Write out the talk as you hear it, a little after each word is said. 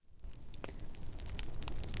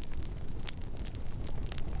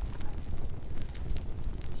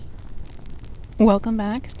Welcome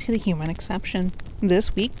back to The Human Exception.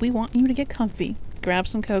 This week we want you to get comfy, grab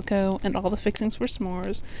some cocoa and all the fixings for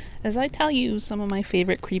s'mores as I tell you some of my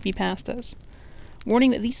favorite creepypastas. Warning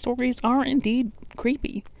that these stories are indeed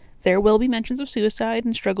creepy. There will be mentions of suicide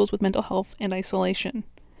and struggles with mental health and isolation.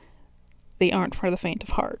 They aren't for the faint of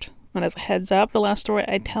heart. And as a heads up, the last story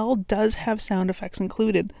I tell does have sound effects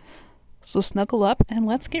included. So snuggle up and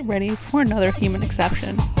let's get ready for another Human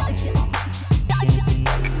Exception.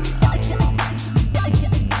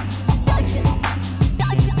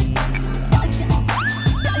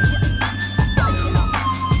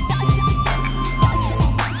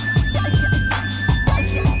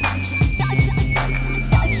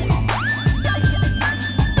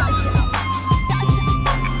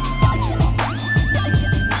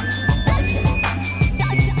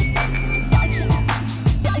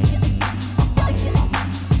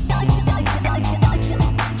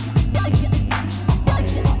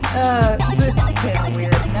 It's been a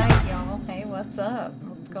weird night, y'all. Hey, what's up?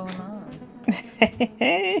 What's going on?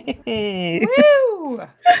 Hey. Woo!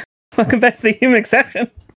 Welcome back to The Human Exception.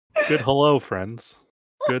 Good hello, friends.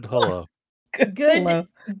 Good hello. Good hello.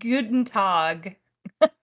 Guten Tag.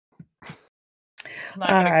 Not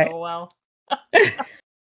gonna Alright. go well.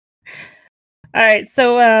 Alright,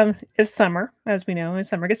 so it's summer, as we know, and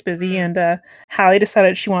summer gets busy, and Hallie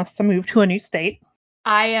decided she wants to move to a new state.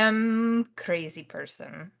 I am crazy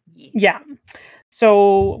person. Yes. Yeah.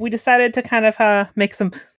 So we decided to kind of make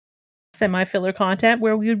some semi-filler content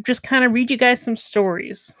where we would just kind of read you guys some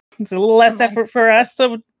stories. It's a little less effort for us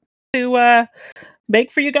to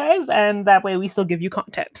make for you guys, and that way we still give you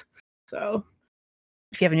content. So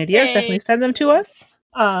if you have any ideas, definitely send them to us.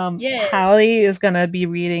 Yes. Hallie is going to be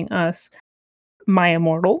reading us My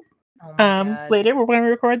Immortal. Oh my God. Later, we're going to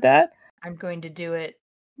record that. I'm going to do it.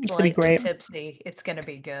 It's going to be great. Tipsy. It's gonna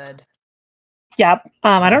be good. Yep.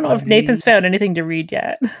 I don't know if Nathan's found anything to read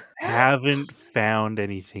yet. Haven't found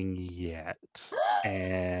anything yet.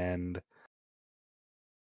 And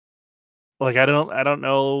like I don't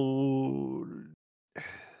know.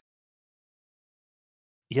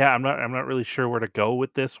 Yeah, I'm not really sure where to go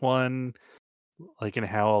with this one. Like and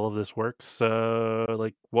how all of this works.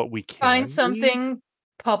 Like what we can Find read. something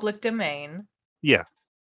public domain. Yeah,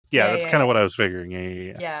 that's kind of what I was figuring.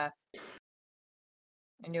 Yeah.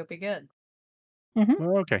 And you'll be good. Mm-hmm.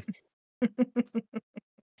 Okay.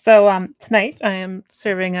 So tonight I am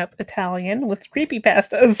serving up Italian with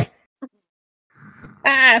creepypastas.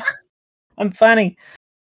 I'm funny.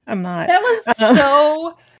 I'm not. That was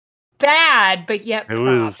so bad, but yet It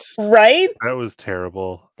was right. That was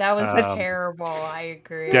terrible. That was terrible. I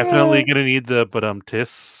agree. Definitely gonna need the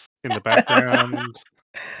tis in the background.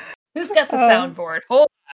 Who's got the soundboard? Hold on.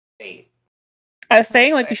 Wait. I was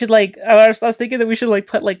saying we should I was thinking that we should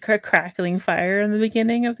put a crackling fire in the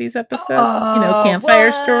beginning of these episodes.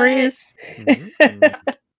 Campfire stories.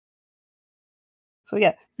 Mm-hmm. So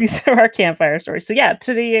yeah, these are our campfire stories. So yeah,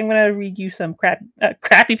 today I'm going to read you some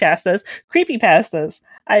crappy pastas, creepy pastas.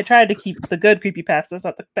 I tried to keep the good creepy pastas,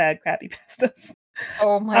 not the bad crappy pastas.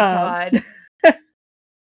 Oh my God.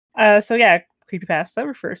 So yeah, creepypasta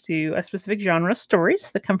refers to a specific genre of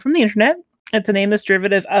stories that come from the internet. It's a name that's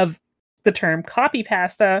derivative of the term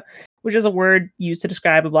copypasta, which is a word used to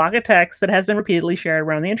describe a block of text that has been repeatedly shared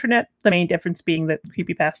around the internet. The main difference being that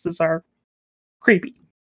creepypastas are creepy.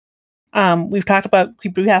 We've talked about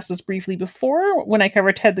creepypastas briefly before when I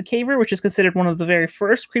covered Ted the Caver, which is considered one of the very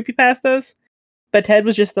first creepypastas. But Ted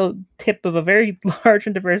was just the tip of a very large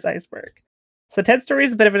and diverse iceberg. So Ted's story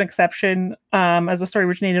is a bit of an exception, as the story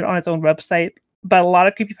originated on its own website. But a lot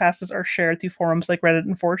of creepypastas are shared through forums like Reddit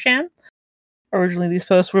and 4chan. Originally, these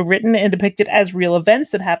posts were written and depicted as real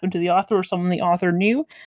events that happened to the author or someone the author knew.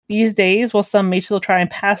 These days, while some may still try and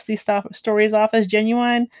pass these stories off as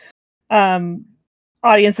genuine,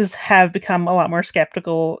 audiences have become a lot more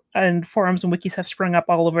skeptical, and forums and wikis have sprung up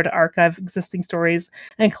all over to archive existing stories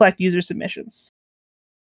and collect user submissions.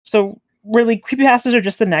 So, really, creepypastas are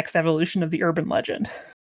just the next evolution of the urban legend.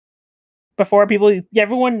 Before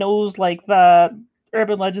everyone knows the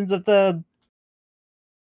urban legends of the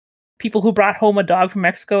people who brought home a dog from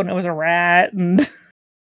Mexico and it was a rat, and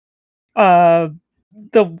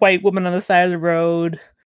the white woman on the side of the road,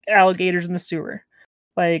 alligators in the sewer.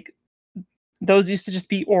 Those used to just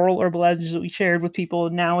be oral urban legends that we shared with people,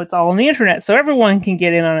 and now it's all on the internet, so everyone can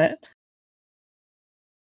get in on it.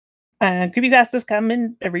 Creepypastas come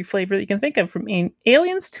in every flavor that you can think of, from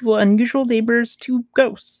aliens to unusual neighbors to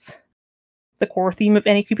ghosts. The core theme of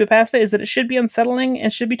any creepypasta is that it should be unsettling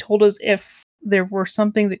and should be told as if there were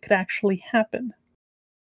something that could actually happen.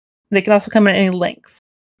 They can also come in any length.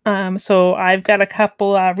 So I've got a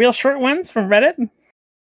couple real short ones from Reddit.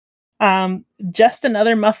 Just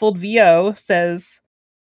another muffled VO says,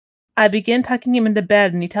 I begin tucking him into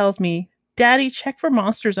bed and he tells me, Daddy, check for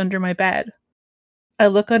monsters under my bed. I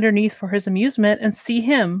look underneath for his amusement and see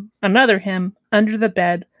him, another him, under the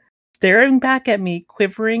bed, staring back at me,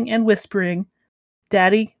 quivering and whispering,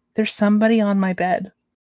 Daddy, there's somebody on my bed.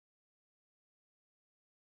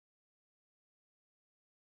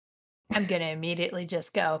 I'm going to immediately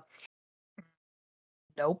just go,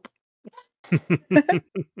 nope.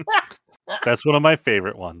 That's one of my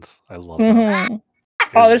favorite ones. I love that. Mm-hmm.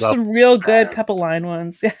 Oh, there's some real good couple line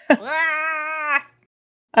ones.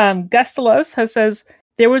 Gustalos says,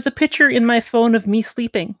 there was a picture in my phone of me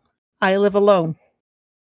sleeping. I live alone.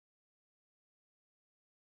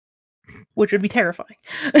 Which would be terrifying.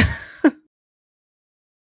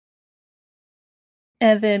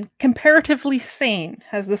 And then Comparatively Sane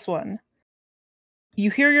has this one. You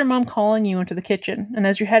hear your mom calling you into the kitchen, and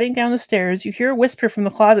as you're heading down the stairs, you hear a whisper from the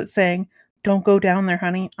closet saying, Don't go down there,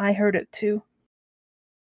 honey. I heard it too.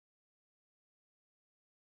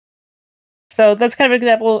 So that's kind of an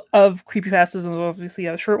example of creepypastas, and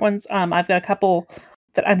obviously short ones. I've got a couple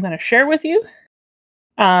that I'm going to share with you.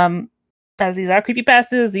 As these are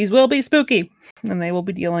creepypastas, these will be spooky, and they will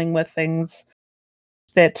be dealing with things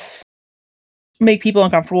that make people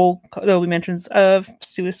uncomfortable. There'll be mentions of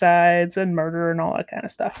suicides and murder and all that kind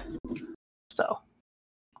of stuff. So,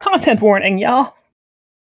 content warning, y'all.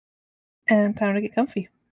 And time to get comfy.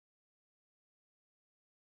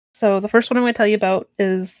 So the first one I'm going to tell you about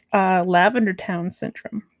is Lavender Town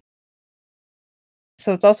Syndrome.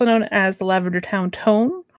 So it's also known as the Lavender Town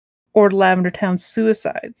Tone or Lavender Town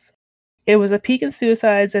Suicides. It was a peak in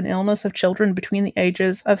suicides and illness of children between the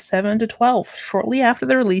ages of 7 to 12, shortly after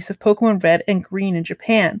the release of Pokemon Red and Green in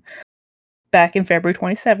Japan, back in February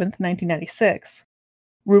 27th, 1996.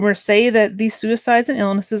 Rumors say that these suicides and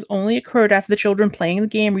illnesses only occurred after the children playing the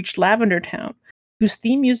game reached Lavender Town, whose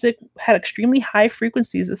theme music had extremely high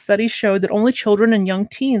frequencies that studies showed that only children and young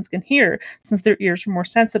teens can hear since their ears are more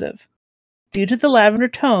sensitive. Due to the lavender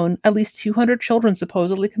tone, at least 200 children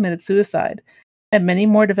supposedly committed suicide, and many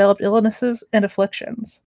more developed illnesses and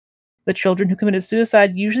afflictions. The children who committed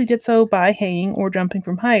suicide usually did so by hanging or jumping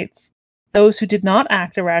from heights. Those who did not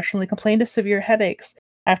act irrationally complained of severe headaches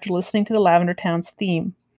after listening to the Lavender Town's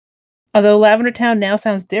theme. Although Lavender Town now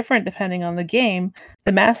sounds different depending on the game,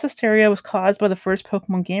 the mass hysteria was caused by the first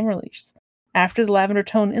Pokemon game release. After the Lavender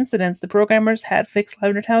Tone incidents, the programmers had fixed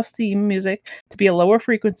Lavender Town's theme music to be a lower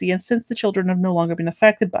frequency, and since the children have no longer been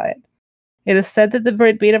affected by it. It is said that the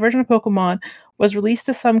beta version of Pokemon was released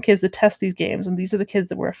to some kids to test these games, and these are the kids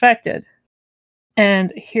that were affected.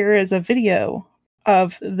 And here is a video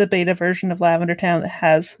of the beta version of Lavender Town that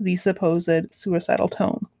has the supposed suicidal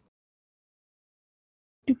tone.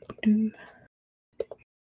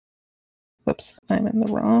 Whoops, I'm in the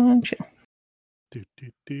wrong channel.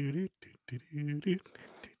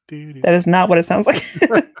 That is not what it sounds like.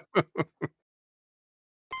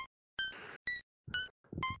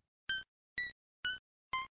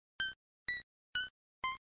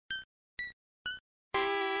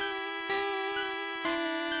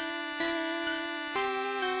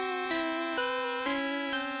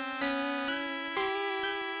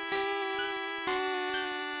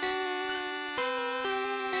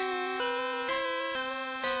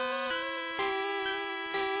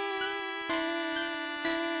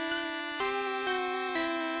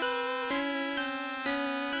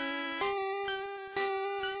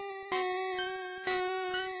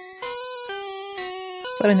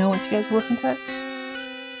 Let me know once you guys listen to it.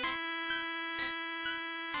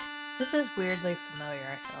 This is weirdly familiar,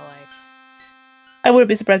 I feel like. I wouldn't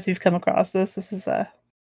be surprised if you've come across this. This is a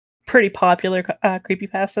pretty popular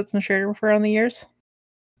creepypasta that's been shared around the years.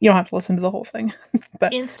 You don't have to listen to the whole thing.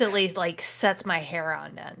 But instantly, like, sets my hair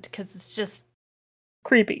on end, because it's just...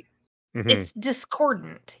 creepy. Mm-hmm. It's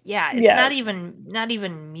discordant. Yeah, it's not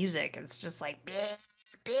even music. It's just like...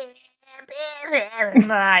 I'm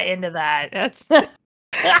not into that. That's...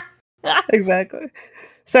 Exactly.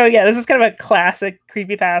 So yeah, this is kind of a classic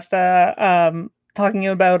creepypasta, talking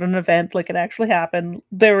about an event like it actually happened.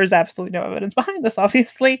 There is absolutely no evidence behind this,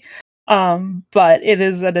 obviously, but it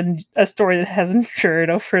is a story that has endured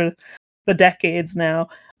over the decades now,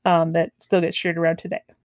 that still gets shared around today.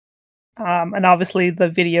 And obviously the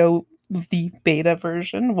video, the beta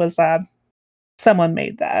version, was someone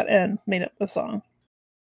made that and made up the song.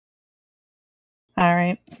 All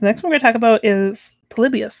right, so the next one we're going to talk about is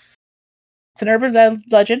Polybius. It's an urban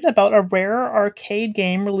legend about a rare arcade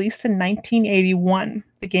game released in 1981.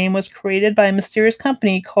 The game was created by a mysterious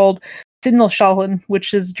company called Signalschalen,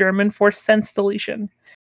 which is German for sense deletion,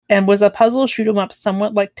 and was a puzzle shoot 'em up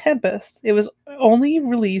somewhat like Tempest. It was only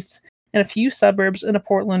released and a few suburbs in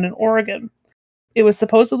Portland and Oregon. It was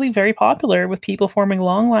supposedly very popular, with people forming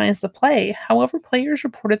long lines to play. However, players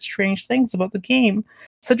reported strange things about the game,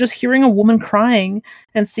 such as hearing a woman crying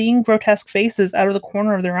and seeing grotesque faces out of the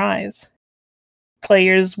corner of their eyes.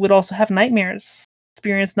 Players would also have nightmares,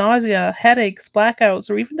 experience nausea, headaches, blackouts,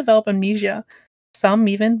 or even develop amnesia. Some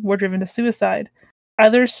even were driven to suicide.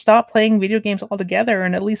 Others stopped playing video games altogether,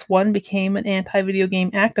 and at least one became an anti-video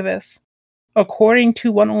game activist. According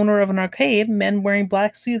to one owner of an arcade, men wearing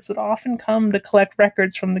black suits would often come to collect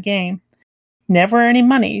records from the game. Never any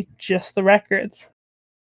money, just the records.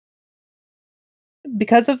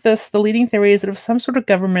 Because of this, the leading theory is that it was some sort of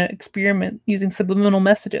government experiment using subliminal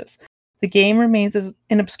messages. The game remains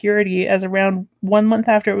in obscurity, as around 1 month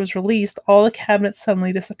after it was released, all the cabinets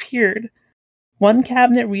suddenly disappeared. One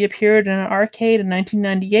cabinet reappeared in an arcade in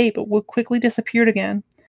 1998, but quickly disappeared again.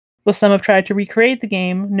 While some have tried to recreate the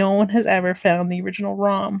game, no one has ever found the original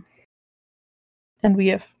ROM. And we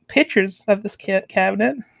have pictures of this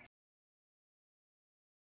cabinet.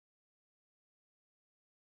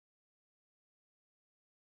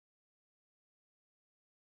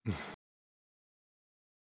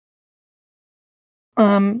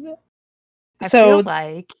 I feel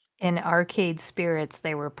like in Arcade Spirits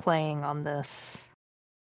they were playing on this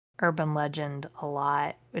urban legend a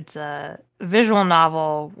lot. It's a visual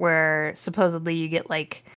novel where supposedly you get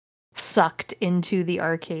like sucked into the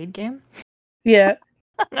arcade game. Yeah.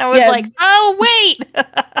 And I was like, oh wait.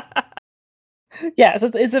 Yeah,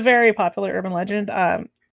 so it's a very popular urban legend.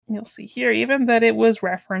 You'll see here even that it was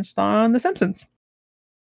referenced on The Simpsons.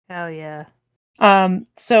 Hell yeah.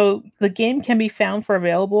 So the game can be found for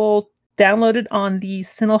downloaded on the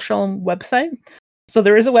Sinalshelm website. So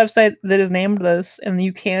there is a website that is named this, and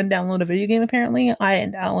you can download a video game, apparently. I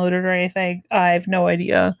didn't download it or anything. I have no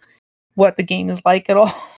idea what the game is like at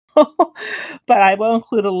all. But I will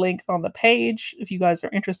include a link on the page if you guys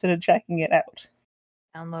are interested in checking it out.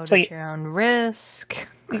 Download at your own risk.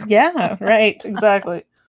 Yeah, right, exactly.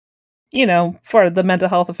 You know, for the mental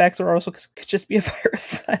health effects, or also could just be a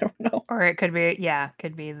virus. I don't know. Or it could be,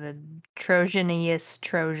 could be the Trojaniest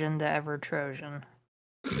Trojan to ever Trojan.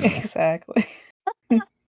 Exactly.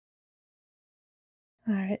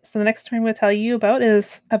 All right, so the next story I'm going to tell you about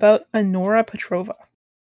is about Anora Petrova.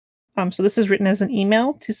 So this is written as an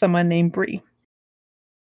email to someone named Bree.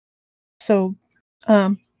 So,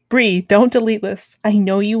 Bree, don't delete this. I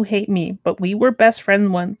know you hate me, but we were best friends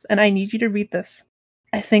once, and I need you to read this.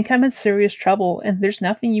 I think I'm in serious trouble, and there's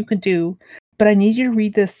nothing you can do, but I need you to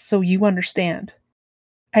read this so you understand.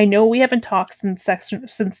 I know we haven't talked since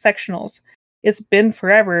sectionals. It's been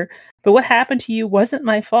forever, but what happened to you wasn't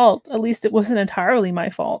my fault. At least it wasn't entirely my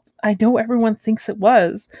fault. I know everyone thinks it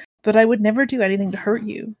was, but I would never do anything to hurt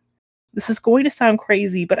you. This is going to sound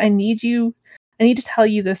crazy, but I need to tell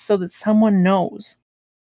you this so that someone knows.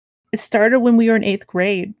 It started when we were in 8th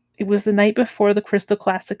grade. It was the night before the Crystal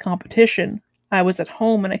Classic competition. I was at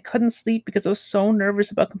home and I couldn't sleep because I was so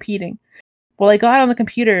nervous about competing. Well, I got on the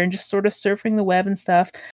computer and just sort of surfing the web and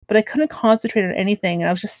stuff, but I couldn't concentrate on anything, and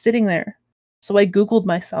I was just sitting there. So I Googled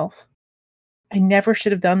myself. I never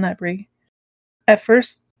should have done that, Brie. At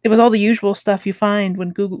first, it was all the usual stuff you find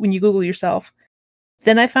when you Google yourself.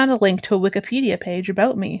 Then I found a link to a Wikipedia page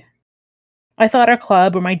about me. I thought our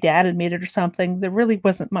club or my dad had made it or something. There really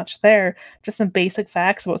wasn't much there, just some basic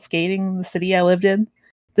facts about skating in the city I lived in.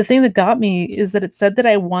 The thing that got me is that it said that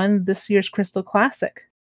I won this year's Crystal Classic.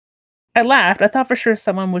 I laughed. I thought for sure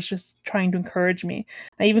someone was just trying to encourage me.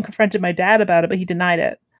 I even confronted my dad about it, but he denied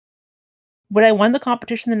it. When I won the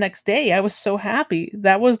competition the next day, I was so happy.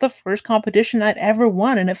 That was the first competition I'd ever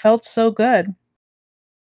won, and it felt so good.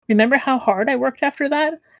 Remember how hard I worked after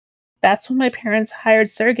that? That's when my parents hired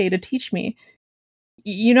Sergey to teach me.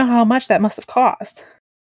 You know how much that must have cost.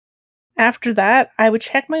 After that, I would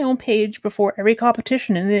check my own page before every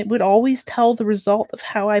competition, and it would always tell the result of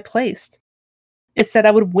how I placed. It said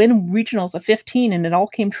I would win regionals at 15, and it all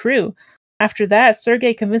came true. After that,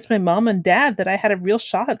 Sergey convinced my mom and dad that I had a real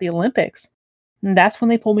shot at the Olympics. And that's when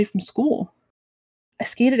they pulled me from school. I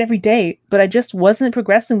skated every day, but I just wasn't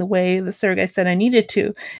progressing the way that Sergey said I needed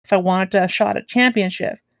to if I wanted a shot at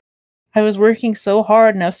championship. I was working so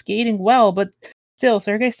hard and I was skating well, but still,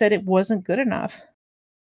 Sergey said it wasn't good enough.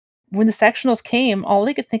 When the sectionals came, all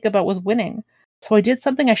I could think about was winning, so I did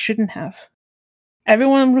something I shouldn't have.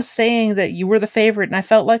 Everyone was saying that you were the favorite, and I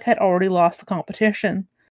felt like I'd already lost the competition.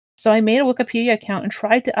 So I made a Wikipedia account and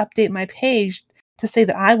tried to update my page to say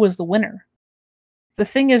that I was the winner. The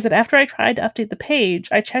thing is that after I tried to update the page,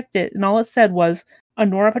 I checked it, and all it said was,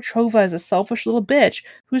 Anora Petrova is a selfish little bitch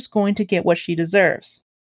who's going to get what she deserves.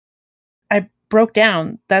 I broke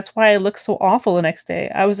down. That's why I looked so awful the next day.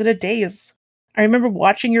 I was in a daze. I remember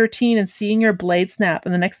watching your routine and seeing your blade snap,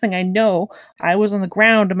 and the next thing I know, I was on the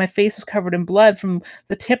ground and my face was covered in blood from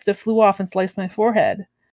the tip that flew off and sliced my forehead.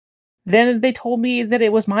 Then they told me that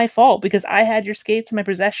it was my fault because I had your skates in my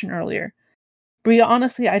possession earlier. Bria,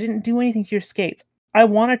 honestly, I didn't do anything to your skates. I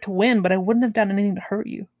wanted to win, but I wouldn't have done anything to hurt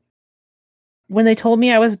you. When they told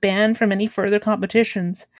me I was banned from any further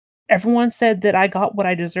competitions, everyone said that I got what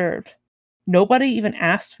I deserved. Nobody even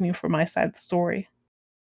asked me for my side of the story.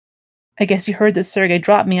 I guess you heard that Sergei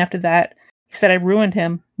dropped me after that. He said I ruined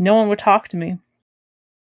him. No one would talk to me.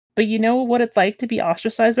 But you know what it's like to be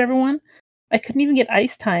ostracized by everyone? I couldn't even get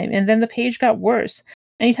ice time, and then the page got worse.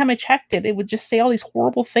 Anytime I checked it, it would just say all these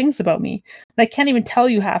horrible things about me. And I can't even tell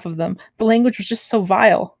you half of them. The language was just so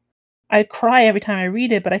vile. I cry every time I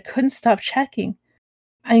read it, but I couldn't stop checking.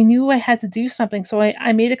 I knew I had to do something, so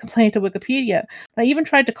I made a complaint to Wikipedia. I even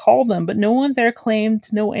tried to call them, but no one there claimed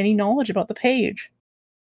to know any knowledge about the page.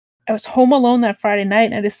 I was home alone that Friday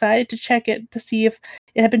night, and I decided to check it to see if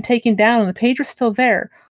it had been taken down, and the page was still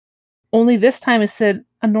there. Only this time it said,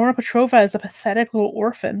 Anora Petrova is a pathetic little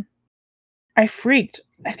orphan. I freaked.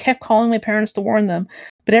 I kept calling my parents to warn them,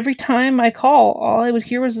 but every time I call, all I would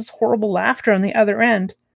hear was this horrible laughter on the other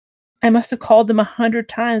end. I must have called them 100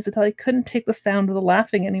 times until I couldn't take the sound of the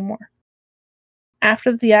laughing anymore.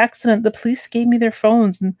 After the accident, the police gave me their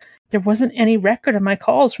phones, and there wasn't any record of my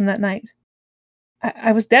calls from that night.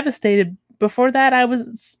 I was devastated. Before that, I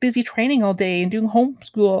was busy training all day and doing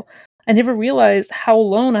homeschool. I never realized how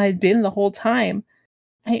alone I had been the whole time.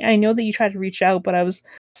 I know that you tried to reach out, but I was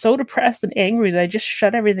so depressed and angry that I just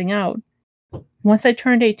shut everything out. Once I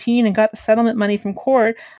turned 18 and got the settlement money from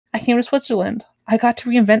court, I came to Switzerland. I got to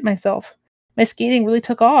reinvent myself. My skating really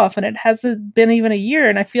took off, and it hasn't been even a year,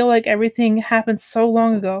 and I feel like everything happened so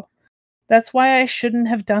long ago. That's why I shouldn't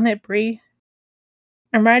have done it, Brie.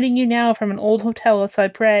 I'm writing you now from an old hotel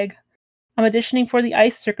outside Prague. I'm auditioning for the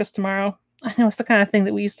ice circus tomorrow. I know it's the kind of thing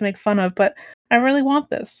that we used to make fun of, but I really want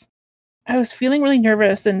this. I was feeling really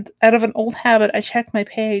nervous, and out of an old habit, I checked my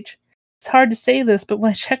page. It's hard to say this, but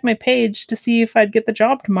when I checked my page to see if I'd get the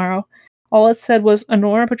job tomorrow, all it said was,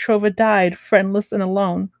 Anora Petrova died, friendless and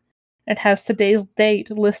alone. It has today's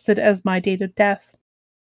date listed as my date of death.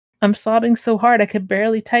 I'm sobbing so hard I could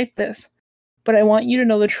barely type this. But I want you to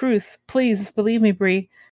know the truth. Please, believe me, Brie.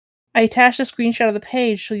 I attached a screenshot of the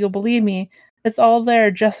page so you'll believe me. It's all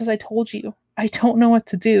there just as I told you. I don't know what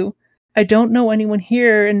to do. I don't know anyone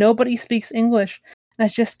here, and nobody speaks English. And I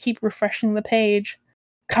just keep refreshing the page.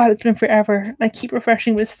 God, it's been forever. I keep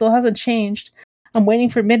refreshing, but it still hasn't changed. I'm waiting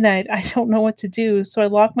for midnight. I don't know what to do, so I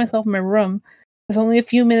lock myself in my room. There's only a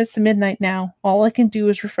few minutes to midnight now. All I can do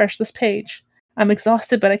is refresh this page. I'm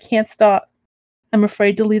exhausted, but I can't stop. I'm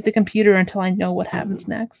afraid to leave the computer until I know what happens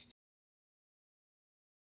next.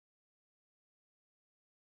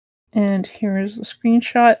 And here is the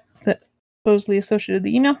screenshot that supposedly associated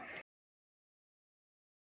the email.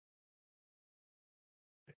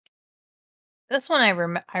 This one I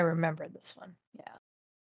remember this one. Yeah.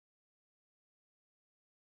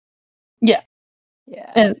 Yeah.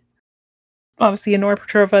 Yeah. And obviously, Anora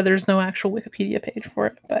Petrova, there's no actual Wikipedia page for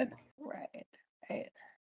it, but Right.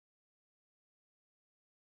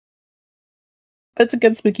 that's a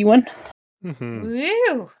good spooky one. Mm-hmm.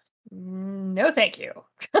 Woo! No, thank you.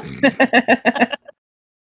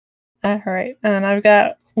 All right, and I've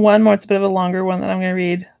got one more. It's a bit of a longer one that I'm going to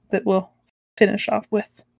read that we'll finish off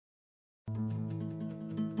with.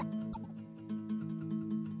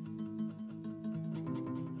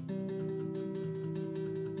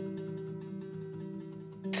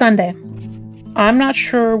 Sunday. I'm not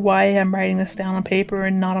sure why I'm writing this down on paper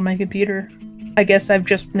and not on my computer. I guess I've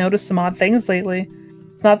just noticed some odd things lately.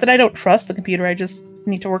 It's not that I don't trust the computer, I just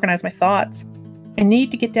need to organize my thoughts. I need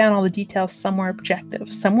to get down all the details somewhere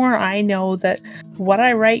objective, somewhere I know that what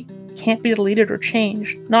I write can't be deleted or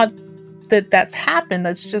changed. Not that that's happened,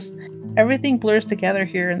 that's just everything blurs together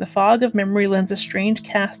here, and the fog of memory lends a strange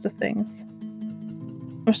cast to things.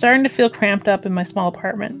 I'm starting to feel cramped up in my small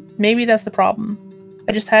apartment. Maybe that's the problem.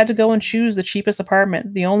 I just had to go and choose the cheapest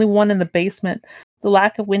apartment, the only one in the basement. The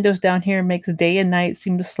lack of windows down here makes day and night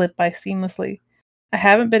seem to slip by seamlessly. I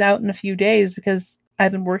haven't been out in a few days because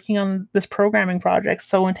I've been working on this programming project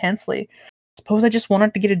so intensely. Suppose I just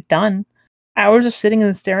wanted to get it done. Hours of sitting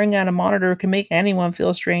and staring at a monitor can make anyone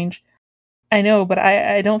feel strange. I know, but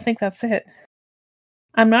I don't think that's it.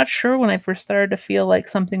 I'm not sure when I first started to feel like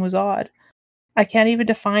something was odd. I can't even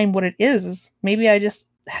define what it is. Maybe I just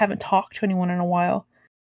haven't talked to anyone in a while.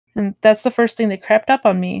 And that's the first thing that crept up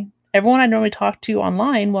on me. Everyone I normally talk to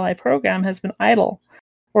online while I program has been idle,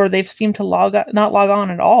 or they've seemed to not log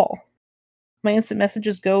on at all. My instant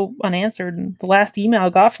messages go unanswered, and the last email I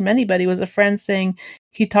got from anybody was a friend saying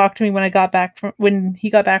he talked to me when he got back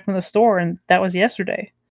from the store, and that was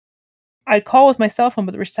yesterday. I'd call with my cell phone,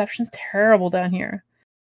 but the reception's terrible down here.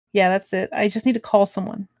 Yeah, that's it. I just need to call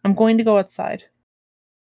someone. I'm going to go outside.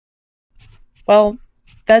 Well,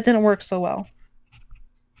 that didn't work so well.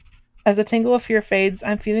 As the tingle of fear fades,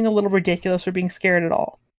 I'm feeling a little ridiculous for being scared at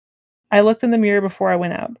all. I looked in the mirror before I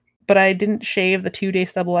went out, but I didn't shave the 2-day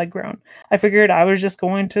stubble I'd grown. I figured I was just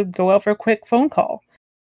going to go out for a quick phone call.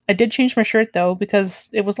 I did change my shirt, though, because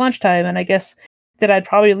it was lunchtime, and I guess that I'd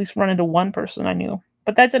probably at least run into one person I knew.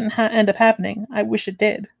 But that didn't end up happening. I wish it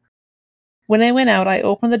did. When I went out, I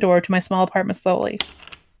opened the door to my small apartment slowly.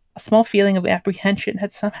 A small feeling of apprehension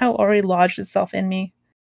had somehow already lodged itself in me,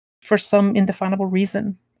 for some indefinable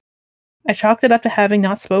reason. I chalked it up to having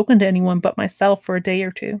not spoken to anyone but myself for a day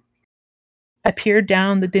or two. I peered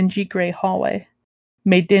down the dingy gray hallway,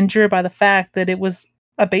 made dingier by the fact that it was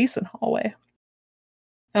a basement hallway.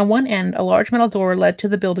 On one end, a large metal door led to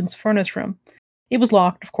the building's furnace room. It was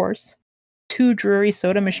locked, of course. 2 dreary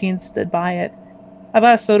soda machines stood by it. I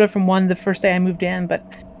bought a soda from one the first day I moved in, but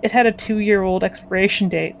it had a 2-year-old expiration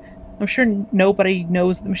date. I'm sure nobody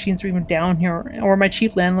knows the machines are even down here, or my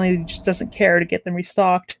cheap landlady just doesn't care to get them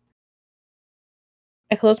restocked.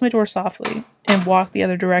 I closed my door softly and walked the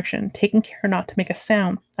other direction, taking care not to make a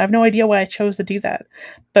sound. I have no idea why I chose to do that,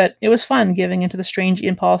 but it was fun giving into the strange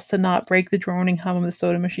impulse to not break the droning hum of the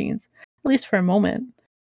soda machines, at least for a moment.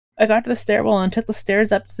 I got to the stairwell and took the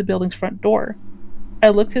stairs up to the building's front door. I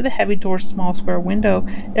looked through the heavy door's small square window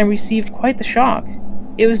and received quite the shock.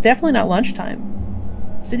 It was definitely not lunchtime.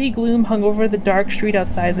 City gloom hung over the dark street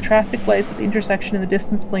outside. The traffic lights at the intersection in the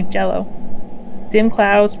distance blinked yellow. Dim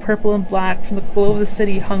clouds, purple and black, from the glow of the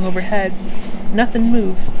city hung overhead. Nothing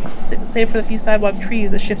moved, save for the few sidewalk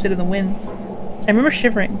trees that shifted in the wind. I remember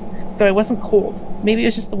shivering, though I wasn't cold. Maybe it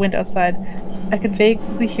was just the wind outside. I could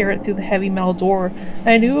vaguely hear it through the heavy metal door, and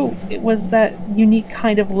I knew it was that unique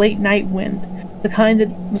kind of late-night wind, the kind that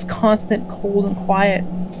was constant, cold, and quiet,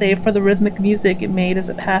 save for the rhythmic music it made as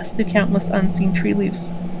it passed through countless unseen tree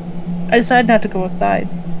leaves. I decided not to go outside.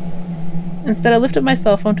 Instead, I lifted my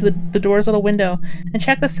cell phone to the door's little window and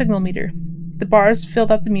checked the signal meter. The bars filled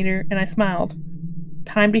up the meter, and I smiled.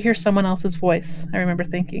 Time to hear someone else's voice, I remember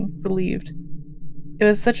thinking, relieved. It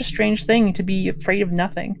was such a strange thing to be afraid of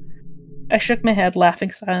nothing. I shook my head, laughing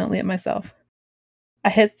silently at myself. I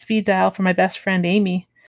hit speed dial for my best friend, Amy,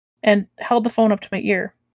 and held the phone up to my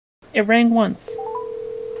ear. It rang once,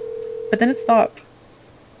 but then it stopped.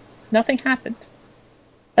 Nothing happened.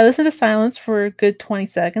 I listened to silence for a good 20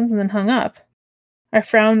 seconds and then hung up. I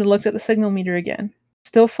frowned and looked at the signal meter again.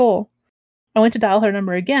 Still full. I went to dial her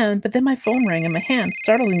number again, but then my phone rang in my hand,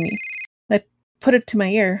 startling me. I put it to my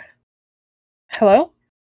ear. "Hello?"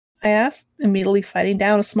 I asked, immediately fighting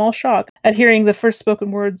down a small shock at hearing the first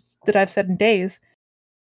spoken words that I've said in days.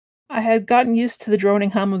 I had gotten used to the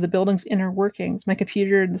droning hum of the building's inner workings, my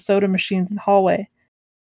computer and the soda machines in the hallway.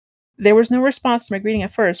 There was no response to my greeting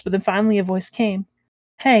at first, but then finally a voice came.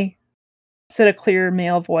 "Hey," said a clear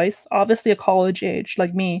male voice, obviously a college age,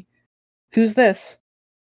 like me. "Who's this?"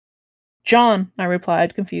 "John," I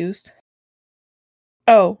replied, confused.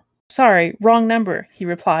 "Oh, sorry, wrong number," he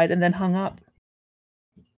replied, and then hung up.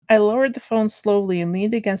 I lowered the phone slowly and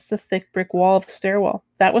leaned against the thick brick wall of the stairwell.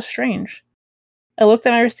 That was strange. I looked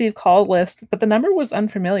at my received call list, but the number was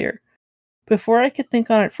unfamiliar. Before I could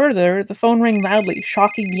think on it further, the phone rang loudly,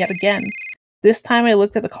 shocking me yet again. This time I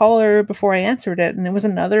looked at the caller before I answered it, and it was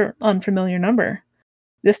another unfamiliar number.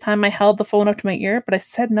 This time I held the phone up to my ear, but I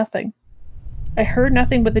said nothing. I heard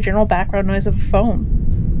nothing but the general background noise of a phone.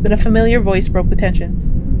 Then a familiar voice broke the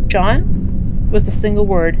tension. "John?" was the single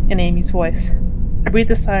word in Amy's voice. I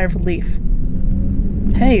breathed a sigh of relief.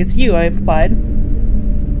 "Hey, it's you," I replied.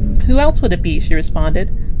 "Who else would it be?" she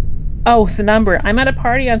responded. "Oh, the number. I'm at a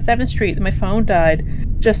party on 7th Street and my phone died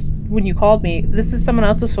just when you called me. This is someone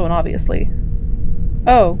else's phone, obviously."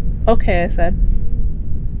 "Oh, okay," I said.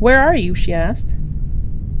 "Where are you?" she asked.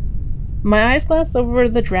 My eyes glanced over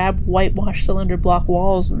the drab, whitewashed cylinder block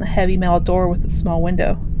walls and the heavy metal door with its small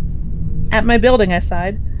window. "At my building," I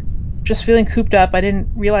sighed. Just feeling cooped up, I didn't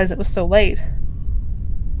realize it was so late.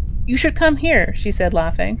 "You should come here," she said,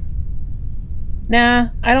 laughing. "Nah,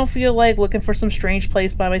 I don't feel like looking for some strange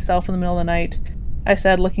place by myself in the middle of the night," I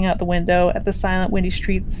said, looking out the window at the silent, windy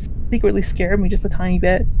streets. Secretly scared me just a tiny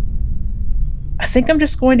bit. "I think I'm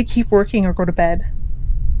just going to keep working or go to bed."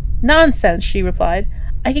 "Nonsense," she replied.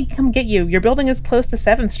 "I can come get you. Your building is close to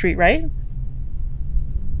 7th Street, right?"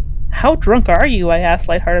 "How drunk are you?" I asked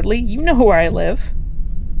lightheartedly. "You know where I live."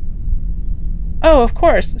 "Oh, of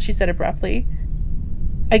course," she said abruptly.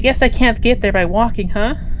 I guess I can't get there by walking,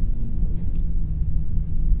 huh?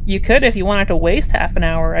 You could if you wanted to waste half an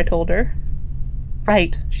hour, I told her.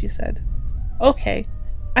 Right, she said. Okay.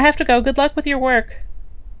 I have to go. Good luck with your work.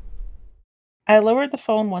 I lowered the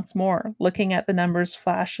phone once more, looking at the numbers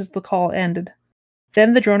flash as the call ended.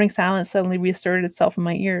 Then the droning silence suddenly reasserted itself in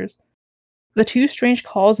my ears. The two strange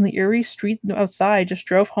calls in the eerie street outside just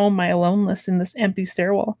drove home my aloneness in this empty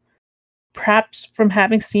stairwell. Perhaps from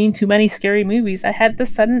having seen too many scary movies, I had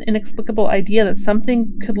this sudden inexplicable idea that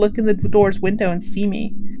something could look in the door's window and see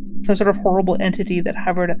me. Some sort of horrible entity that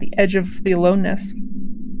hovered at the edge of the aloneness,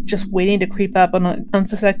 just waiting to creep up on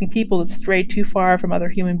unsuspecting people that strayed too far from other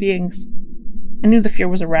human beings. I knew the fear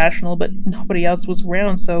was irrational, but nobody else was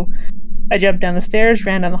around, so I jumped down the stairs,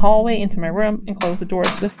 ran down the hallway into my room, and closed the door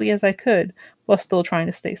as swiftly as I could, while still trying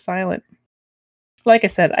to stay silent. Like I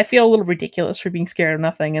said, I feel a little ridiculous for being scared of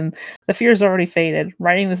nothing, and the fear's already faded.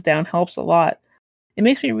 Writing this down helps a lot. It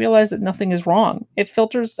makes me realize that nothing is wrong. It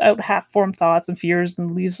filters out half-formed thoughts and fears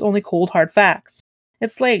and leaves only cold, hard facts.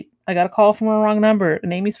 It's late. I got a call from a wrong number,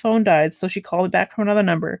 and Amy's phone died, so she called me back from another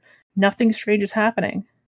number. Nothing strange is happening.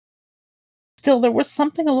 Still, there was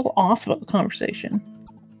something a little off about the conversation.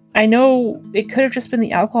 I know it could have just been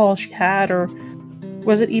the alcohol she had, or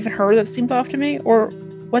was it even her that seemed off to me? Or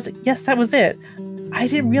was it? Yes, that was it. I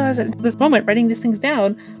didn't realize it until this moment, writing these things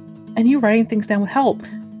down. I knew writing things down would help.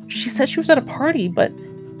 She said she was at a party, but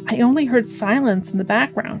I only heard silence in the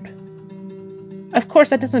background. Of course,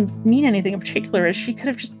 that doesn't mean anything in particular, as she could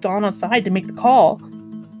have just gone outside to make the call.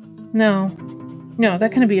 No,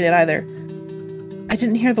 that couldn't be it either. I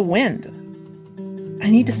didn't hear the wind. I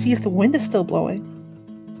need to see if the wind is still blowing.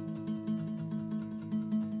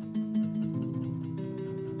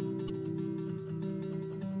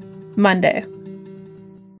 Monday.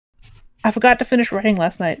 I forgot to finish writing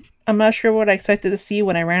last night. I'm not sure what I expected to see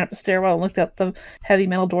when I ran up the stairwell and looked out the heavy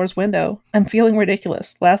metal door's window. I'm feeling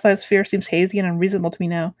ridiculous. Last night's fear seems hazy and unreasonable to me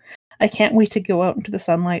now. I can't wait to go out into the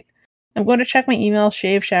sunlight. I'm going to check my email,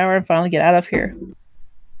 shave, shower, and finally get out of here.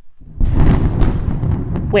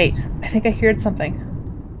 Wait, I think I heard something.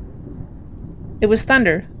 It was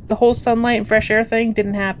thunder. The whole sunlight and fresh air thing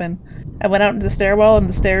didn't happen. I went out into the stairwell and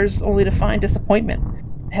the stairs only to find disappointment.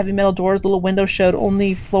 The heavy metal door's little window showed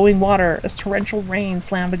only flowing water as torrential rain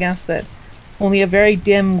slammed against it. Only a very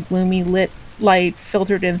dim, gloomy lit light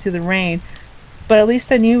filtered in through the rain, but at least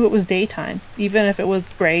I knew it was daytime, even if it was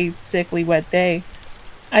a gray, sickly, wet day.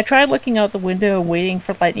 I tried looking out the window and waiting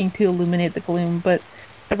for lightning to illuminate the gloom, but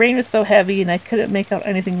the rain was so heavy and I couldn't make out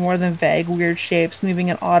anything more than vague, weird shapes moving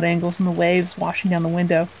at odd angles in the waves washing down the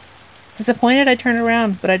window. Disappointed, I turned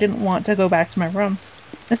around, but I didn't want to go back to my room.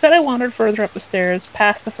 Instead, I wandered further up the stairs,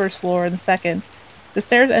 past the first floor and the second. The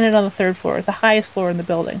stairs ended on the third floor, the highest floor in the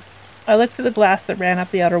building. I looked through the glass that ran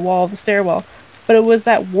up the outer wall of the stairwell, but it was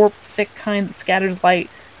that warped, thick kind that scatters light,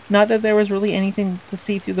 not that there was really anything to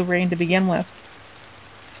see through the rain to begin with.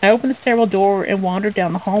 I opened the stairwell door and wandered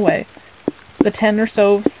down the hallway. The 10 or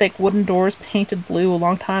so thick wooden doors painted blue a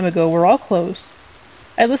long time ago were all closed.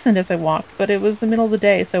 I listened as I walked, but it was the middle of the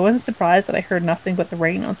day, so I wasn't surprised that I heard nothing but the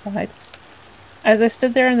rain outside. As I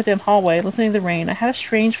stood there in the dim hallway, listening to the rain, I had a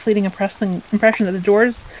strange, fleeting impression that the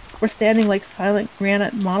doors were standing like silent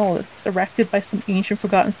granite monoliths erected by some ancient,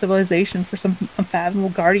 forgotten civilization for some unfathomable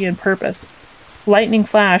guardian purpose. Lightning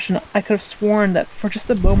flashed, and I could have sworn that for just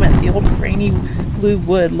a moment the old grainy blue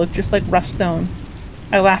wood looked just like rough stone.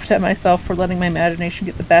 I laughed at myself for letting my imagination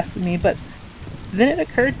get the best of me, but then it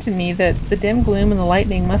occurred to me that the dim gloom and the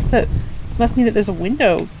lightning must mean that there's a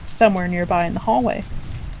window somewhere nearby in the hallway.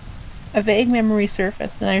 A vague memory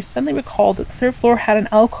surfaced, and I suddenly recalled that the third floor had an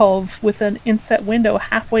alcove with an inset window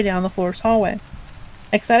halfway down the floor's hallway.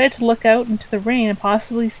 Excited to look out into the rain and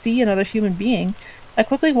possibly see another human being, I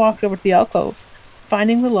quickly walked over to the alcove,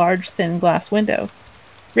 finding the large, thin glass window.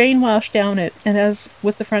 Rain washed down it, and as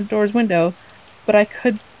with the front door's window, but I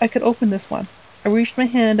could open this one. I reached my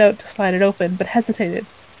hand out to slide it open, but hesitated.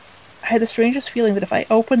 I had the strangest feeling that if I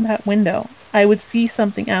opened that window, I would see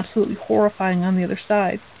something absolutely horrifying on the other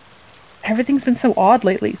side. Everything's been so odd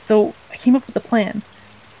lately, so I came up with a plan.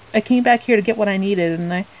 I came back here to get what I needed,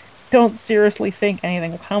 and I don't seriously think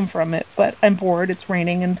anything will come from it, but I'm bored, it's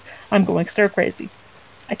raining, and I'm going stir-crazy.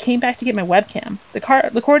 I came back to get my webcam.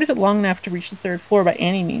 The cord isn't long enough to reach the third floor by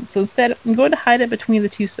any means, so instead I'm going to hide it between the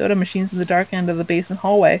two soda machines in the dark end of the basement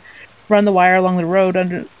hallway, run the wire along the road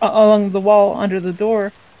along the wall under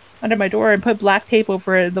my door, and put black tape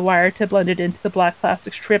over the wire to blend it into the black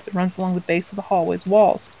plastic strip that runs along the base of the hallway's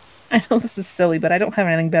walls. I know this is silly, but I don't have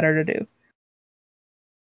anything better to do.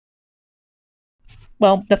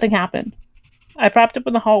 Well, nothing happened. I propped up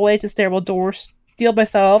in the hallway to stairwell door steeled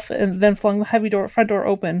myself and then flung the heavy front door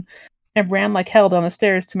open and ran like hell down the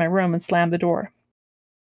stairs to my room and slammed the door.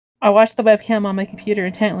 I watched the webcam on my computer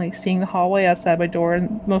intently, seeing the hallway outside my door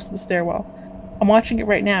and most of the stairwell. I'm watching it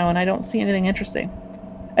right now and I don't see anything interesting.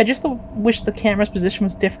 I just wish the camera's position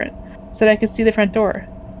was different so that I could see the front door.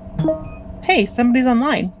 Hey, somebody's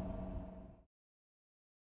online.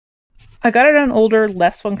 I got it on an older,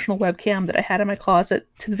 less functional webcam that I had in my closet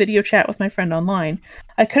to the video chat with my friend online.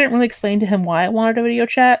 I couldn't really explain to him why I wanted a video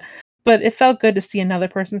chat, but it felt good to see another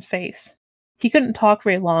person's face. He couldn't talk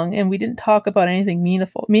very long, and we didn't talk about anything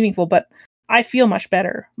meaningful, but I feel much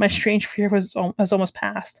better. My strange fear was almost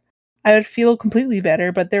past. I would feel completely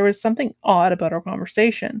better, but there was something odd about our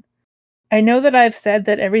conversation. I know that I've said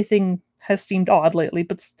that everything has seemed odd lately,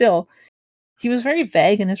 but still, he was very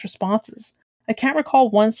vague in his responses. I can't recall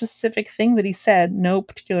one specific thing that he said, no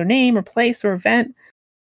particular name or place or event,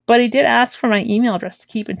 but he did ask for my email address to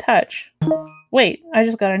keep in touch. Wait, I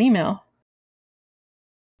just got an email.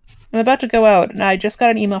 I'm about to go out, and I just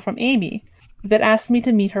got an email from Amy that asked me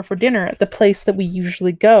to meet her for dinner at the place that we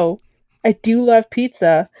usually go. I do love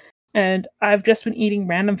pizza, and I've just been eating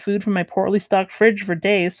random food from my poorly stocked fridge for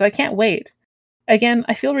days, so I can't wait. Again,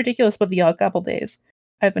 I feel ridiculous about the odd couple days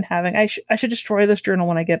I've been having. I should destroy this journal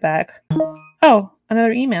when I get back. Oh,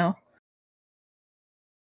 another email.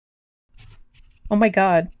 Oh my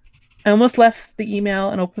god. I almost left the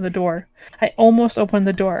email and opened the door. I almost opened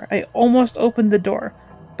the door.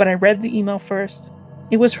 But I read the email first.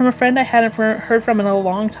 It was from a friend I hadn't heard from in a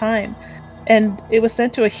long time. And it was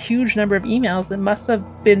sent to a huge number of emails that must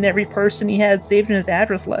have been every person he had saved in his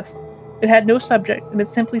address list. It had no subject, and it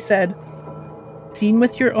simply said, "Seen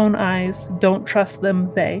with your own eyes, don't trust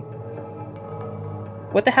them, they."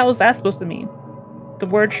 What the hell is that supposed to mean? The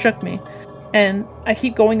words shook me, and I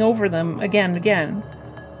keep going over them again and again.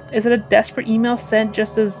 Is it a desperate email sent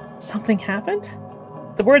just as something happened?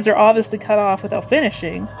 The words are obviously cut off without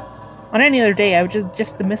finishing. On any other day, I would just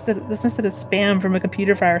dismiss it as spam from a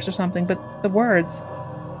computer virus or something, but the words,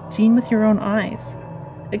 "seen with your own eyes."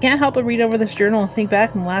 I can't help but read over this journal and think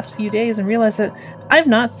back in the last few days and realize that I've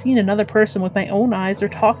not seen another person with my own eyes or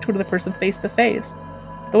talked to another person face to face.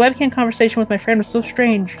 The webcam conversation with my friend was so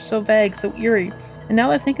strange, so vague, so eerie, and now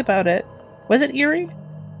that I think about it, was it eerie?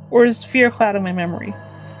 Or is fear clouding my memory?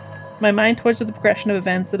 My mind toys with the progression of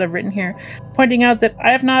events that I've written here, pointing out that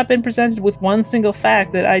I have not been presented with one single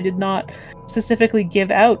fact that I did not specifically give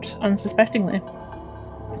out unsuspectingly.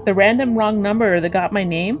 The random wrong number that got my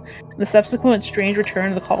name, the subsequent strange return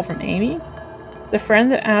of the call from Amy, the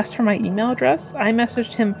friend that asked for my email address, I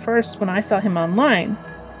messaged him first when I saw him online,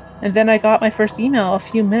 and then I got my first email a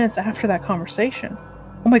few minutes after that conversation.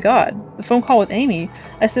 Oh my god, the phone call with Amy.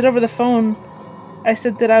 I said over the phone, I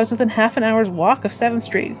said that I was within half an hour's walk of 7th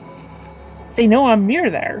Street. They know I'm near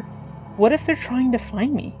there. What if they're trying to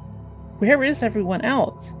find me? Where is everyone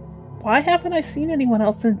else? Why haven't I seen anyone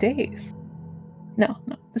else in days? No,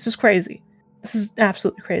 this is crazy. This is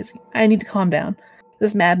absolutely crazy. I need to calm down.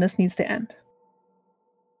 This madness needs to end.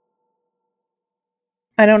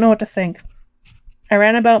 I don't know what to think. I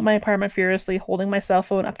ran about my apartment furiously, holding my cell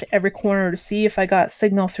phone up to every corner to see if I got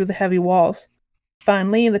signal through the heavy walls.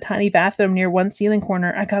 Finally, in the tiny bathroom near one ceiling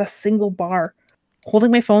corner, I got a single bar.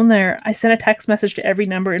 Holding my phone there, I sent a text message to every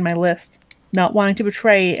number in my list, not wanting to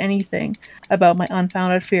betray anything about my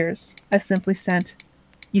unfounded fears. I simply sent,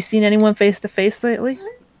 "You seen anyone face to face lately?"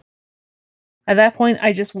 At that point,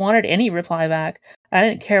 I just wanted any reply back. I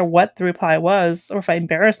didn't care what the reply was, or if I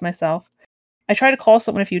embarrassed myself. I tried to call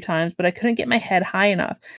someone a few times, but I couldn't get my head high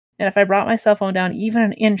enough, and if I brought my cell phone down even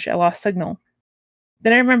an inch, I lost signal.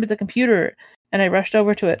 Then I remembered the computer, and I rushed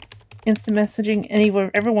over to it, instant messaging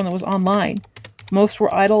everyone that was online. Most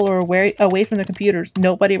were idle or away from their computers.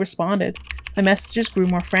 Nobody responded. My messages grew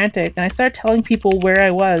more frantic, and I started telling people where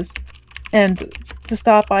I was and to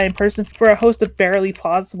stop by in person for a host of barely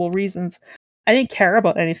plausible reasons. I didn't care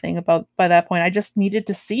about anything by that point. I just needed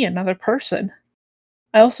to see another person.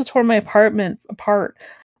 I also tore my apartment apart,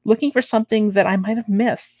 looking for something that I might have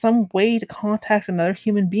missed, some way to contact another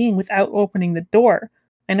human being without opening the door.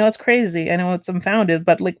 I know it's crazy. I know it's unfounded,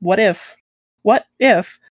 but what if? What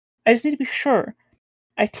if? I just need to be sure.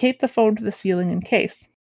 I taped the phone to the ceiling in case.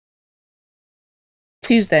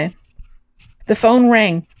 Tuesday. The phone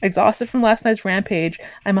rang. Exhausted from last night's rampage,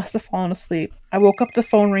 I must have fallen asleep. I woke up to the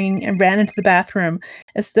phone ringing and ran into the bathroom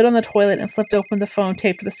and stood on the toilet and flipped open the phone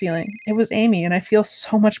taped to the ceiling. It was Amy, and I feel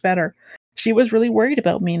so much better. She was really worried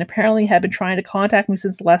about me and apparently had been trying to contact me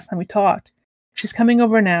since the last time we talked. She's coming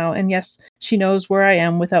over now, and yes, she knows where I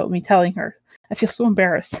am without me telling her. I feel so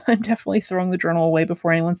embarrassed. I'm definitely throwing the journal away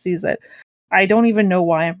before anyone sees it. I don't even know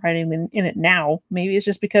why I'm writing in it now. Maybe it's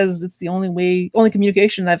just because it's the only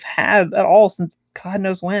communication I've had at all since God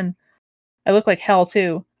knows when. I look like hell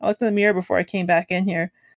too. I looked in the mirror before I came back in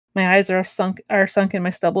here. My eyes are sunken, my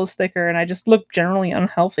stubble is thicker, and I just look generally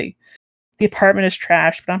unhealthy. The apartment is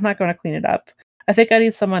trashed, but I'm not going to clean it up. I think I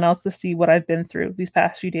need someone else to see what I've been through these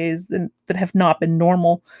past few days that have not been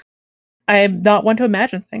normal. I am not one to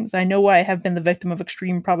imagine things. I know I have been the victim of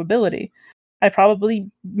extreme probability. I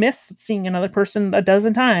probably missed seeing another person a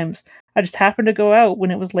dozen times. I just happened to go out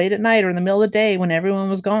when it was late at night or in the middle of the day when everyone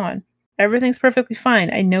was gone. Everything's perfectly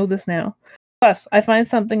fine. I know this now. Plus, I found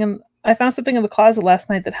something in the closet last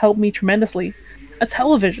night that helped me tremendously. A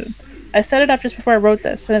television. I set it up just before I wrote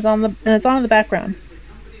this, and it's on in the background.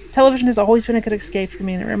 Television has always been a good escape for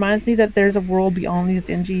me, and it reminds me that there's a world beyond these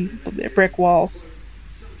dingy brick walls.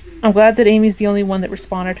 I'm glad that Amy's the only one that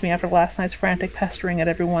responded to me after last night's frantic pestering at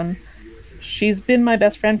everyone. She's been my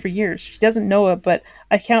best friend for years. She doesn't know it, but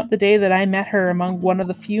I count the day that I met her among one of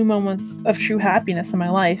the few moments of true happiness in my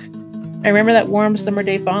life. I remember that warm summer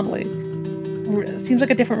day fondly. It seems like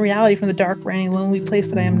a different reality from the dark, rainy, lonely place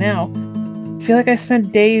that I am now. I feel like I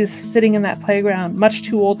spent days sitting in that playground, much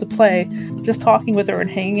too old to play, just talking with her and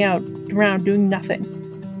hanging out around doing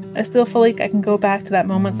nothing. I still feel like I can go back to that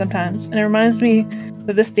moment sometimes, and it reminds me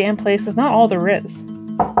that this damn place is not all there is.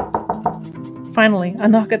 Finally, a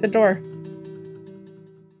knock at the door.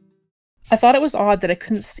 I thought it was odd that I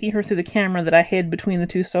couldn't see her through the camera that I hid between the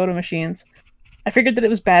two soda machines. I figured that it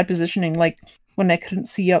was bad positioning, like when I couldn't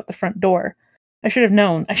see out the front door. I should have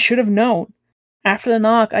known. After the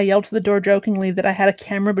knock, I yelled to the door jokingly that I had a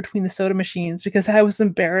camera between the soda machines because I was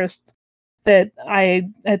embarrassed that I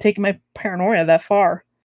had taken my paranoia that far.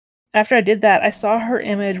 After I did that, I saw her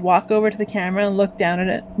image walk over to the camera and look down at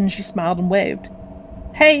it, and she smiled and waved.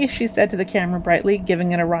 "Hey," she said to the camera brightly,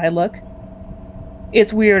 giving it a wry look.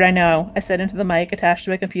 "It's weird, I know," I said into the mic attached to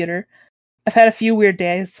my computer. "I've had a few weird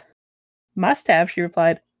days." "Must have," she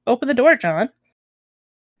replied. "Open the door, John."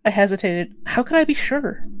 I hesitated. How could I be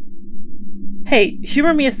sure? "Hey,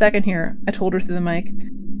 humor me a second here," I told her through the mic.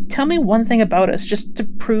 "Tell me one thing about us, just to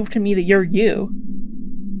prove to me that you're you."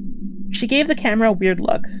 She gave the camera a weird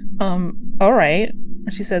look. Alright,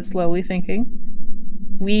 she said slowly, thinking.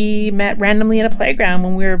 "We met randomly at a playground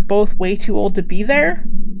when we were both way too old to be there?"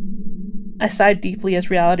 I sighed deeply as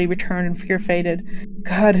reality returned and fear faded.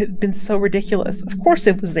 God, it had been so ridiculous. Of course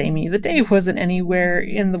it was Amy. The day wasn't anywhere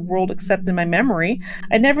in the world except in my memory.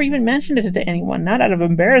 I'd never even mentioned it to anyone, not out of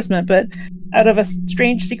embarrassment, but out of a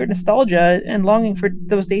strange secret nostalgia and longing for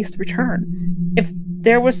those days to return. If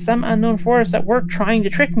there was some unknown force at work trying to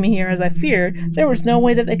trick me here, as I feared, there was no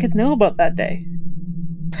way that they could know about that day.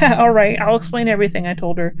 "Alright, I'll explain everything," I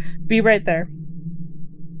told her. "Be right there."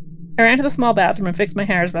 I ran to the small bathroom and fixed my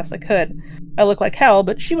hair as best I could. I looked like hell,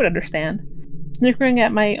 but she would understand. Snickering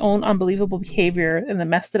at my own unbelievable behavior and the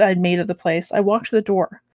mess that I'd made of the place, I walked to the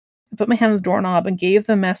door. I put my hand on the doorknob and gave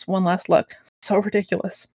the mess one last look. So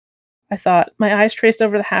ridiculous. I thought. My eyes traced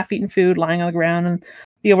over the half-eaten food lying on the ground and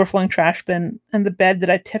the overflowing trash bin and the bed that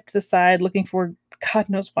I tipped to the side looking for God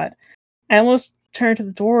knows what. I almost turned to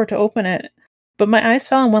the door to open it, but my eyes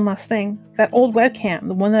fell on one last thing. That old webcam,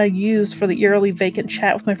 the one that I used for the eerily vacant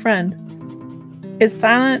chat with my friend. Its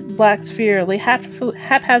silent black sphere lay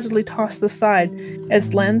haphazardly tossed to the side,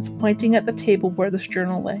 its lens pointing at the table where this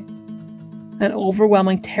journal lay. An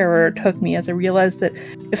overwhelming terror took me as I realized that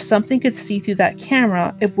if something could see through that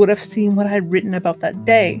camera, it would have seen what I had written about that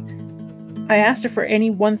day. I asked her for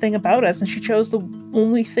any one thing about us, and she chose the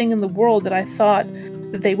only thing in the world that I thought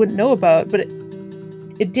that they wouldn't know about, but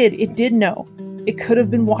it did know. It could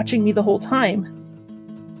have been watching me the whole time.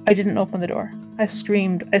 I didn't open the door. I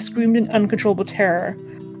screamed in uncontrollable terror.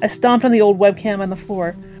 I stomped on the old webcam on the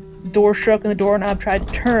floor. The door shook and the doorknob tried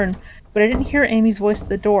to turn, but I didn't hear Amy's voice at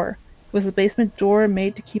the door. Was the basement door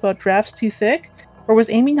made to keep out drafts too thick? Or was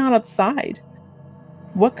Amy not outside?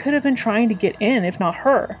 What could have been trying to get in, if not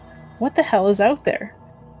her? What the hell is out there?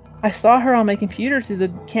 I saw her on my computer through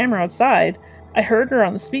the camera outside. I heard her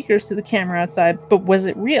on the speakers through the camera outside, but was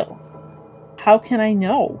it real? How can I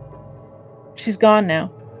know? She's gone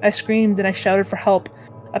now. I screamed and I shouted for help.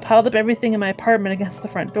 I piled up everything in my apartment against the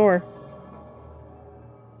front door.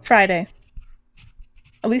 Friday.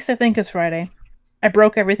 At least I think it's Friday. I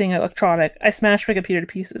broke everything electronic. I smashed my computer to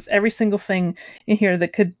pieces. Every single thing in here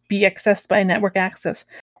that could be accessed by network access,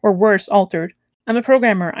 or worse, altered. I'm a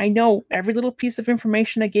programmer. I know every little piece of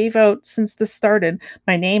information I gave out since this started.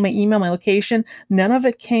 My name, my email, my location. None of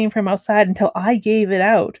it came from outside until I gave it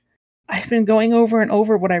out. I've been going over and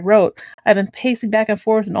over what I wrote. I've been pacing back and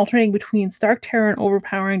forth and alternating between stark terror and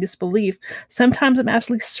overpowering disbelief. Sometimes I'm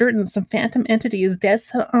absolutely certain some phantom entity is dead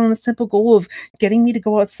set on the simple goal of getting me to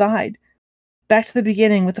go outside. Back to the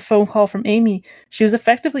beginning with the phone call from Amy, she was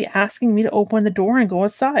effectively asking me to open the door and go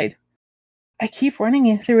outside. I keep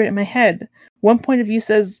running through it in my head. One point of view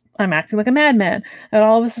says I'm acting like a madman, and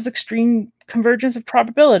all of this is extreme convergence of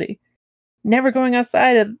probability. Never going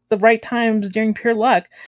outside at the right times during pure luck,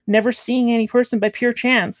 never seeing any person by pure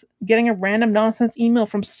chance, getting a random nonsense email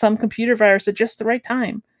from some computer virus at just the right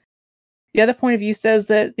time. The other point of view says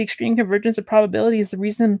that the extreme convergence of probability is the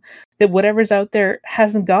reason that whatever's out there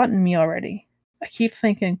hasn't gotten me already. I keep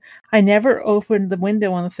thinking, I never opened the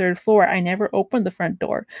window on the 3rd floor. I never opened the front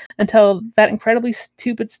door until that incredibly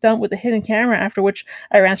stupid stunt with the hidden camera, after which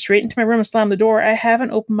I ran straight into my room and slammed the door. I haven't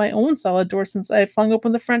opened my own solid door since I flung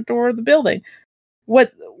open the front door of the building.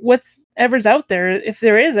 Whatever's out there, if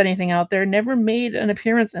there is anything out there, never made an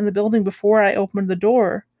appearance in the building before I opened the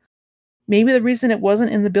door. Maybe the reason it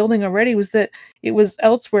wasn't in the building already was that it was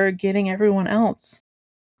elsewhere getting everyone else.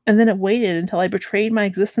 And then it waited until I betrayed my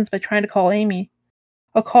existence by trying to call Amy.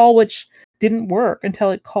 A call which didn't work until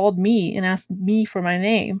it called me and asked me for my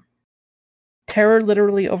name. Terror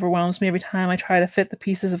literally overwhelms me every time I try to fit the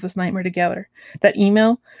pieces of this nightmare together. That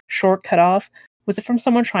email, short, cut off, was it from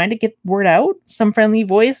someone trying to get word out? Some friendly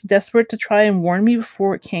voice, desperate to try and warn me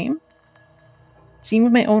before it came? Seeing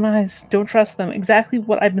with my own eyes, don't trust them. Exactly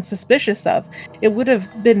what I've been suspicious of. It would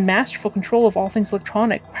have been masterful control of all things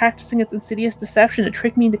electronic, practicing its insidious deception to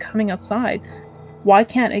trick me into coming outside. Why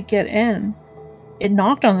can't it get in? It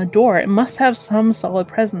knocked on the door. It must have some solid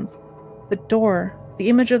presence. The door, the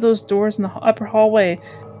image of those doors in the upper hallway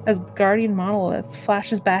as guardian monoliths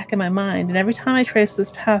flashes back in my mind, and every time I trace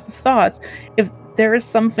this path of thoughts, if there is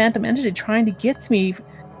some phantom entity trying to get to me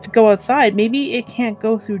to go outside, maybe it can't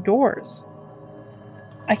go through doors.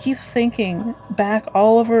 I keep thinking back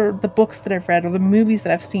all over the books that I've read or the movies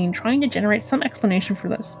that I've seen, trying to generate some explanation for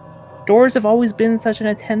this. Doors have always been such an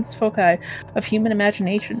intense foci of human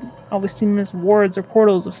imagination, always seen as wards or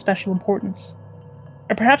portals of special importance.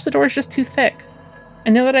 Or perhaps the door is just too thick. I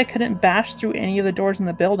know that I couldn't bash through any of the doors in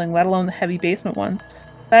the building, let alone the heavy basement ones.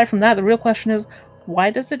 Aside from that, the real question is, why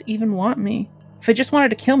does it even want me? If it just wanted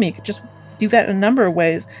to kill me, it could just do that in a number of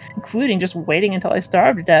ways, including just waiting until I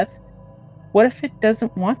starve to death. What if it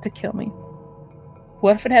doesn't want to kill me?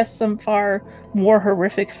 What if it has some far more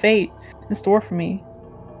horrific fate in store for me?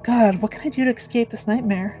 God, what can I do to escape this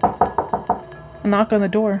nightmare? A knock on the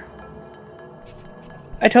door.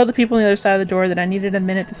 I told the people on the other side of the door that I needed a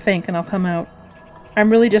minute to think and I'll come out. I'm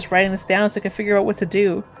really just writing this down so I can figure out what to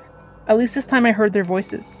do. At least this time I heard their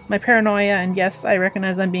voices. My paranoia, and yes, I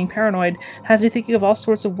recognize I'm being paranoid, has me thinking of all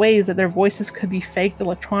sorts of ways that their voices could be faked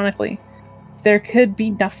electronically. There could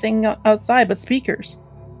be nothing outside but speakers,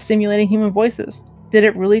 simulating human voices. Did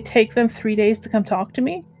it really take them 3 days to come talk to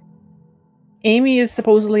me? Amy is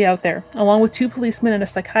supposedly out there, along with 2 policemen and a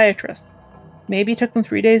psychiatrist. Maybe it took them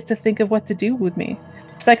 3 days to think of what to do with me.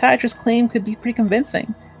 The psychiatrist's claim could be pretty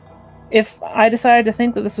convincing. If I decided to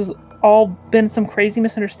think that this was all been some crazy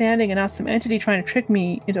misunderstanding and not some entity trying to trick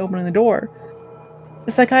me into opening the door.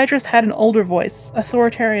 The psychiatrist had an older voice,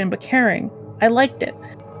 authoritarian but caring. I liked it.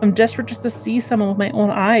 I'm desperate just to see someone with my own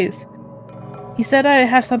eyes. He said I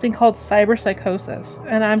have something called cyberpsychosis,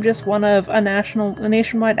 and I'm just one of a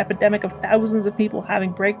nationwide epidemic of thousands of people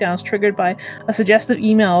having breakdowns triggered by a suggestive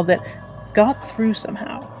email that got through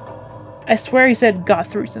somehow. I swear he said got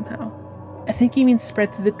through somehow. I think he means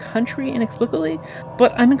spread through the country inexplicably,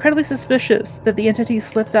 but I'm incredibly suspicious that the entity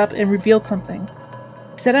slipped up and revealed something.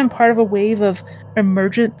 He said I'm part of a wave of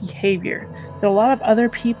emergent behavior, that a lot of other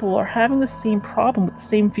people are having the same problem with the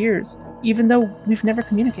same fears, even though we've never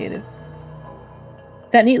communicated.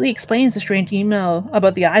 That neatly explains the strange email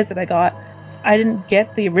about the eyes that I got. I didn't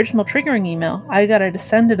get the original triggering email, I got a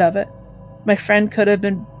descendant of it. My friend could have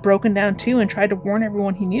been broken down too and tried to warn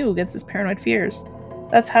everyone he knew against his paranoid fears.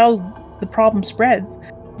 That's how the problem spreads,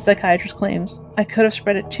 the psychiatrist claims. I could have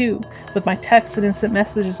spread it too, with my texts and instant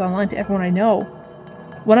messages online to everyone I know.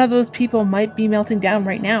 One of those people might be melting down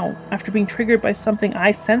right now, after being triggered by something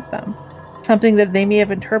I sent them. Something that they may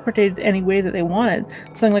have interpreted any way that they wanted.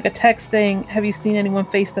 Something like a text saying, "Have you seen anyone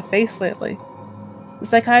face to face lately?" The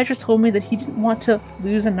psychiatrist told me that he didn't want to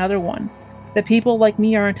lose another one. That people like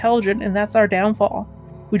me are intelligent and that's our downfall.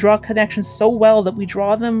 We draw connections so well that we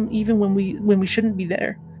draw them even when we shouldn't be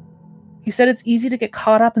there. He said it's easy to get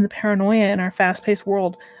caught up in the paranoia in our fast-paced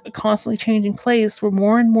world, a constantly changing place where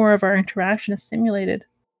more and more of our interaction is simulated.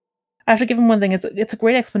 I have to give him one thing, it's a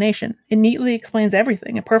great explanation. It neatly explains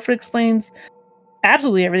everything. It perfectly explains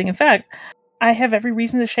absolutely everything. In fact, I have every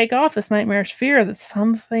reason to shake off this nightmarish fear that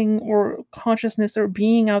something or consciousness or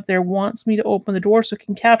being out there wants me to open the door so it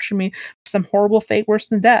can capture me for some horrible fate worse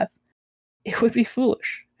than death. It would be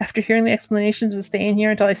foolish. After hearing the explanations to stay in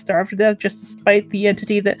here until I starve to death just to spite the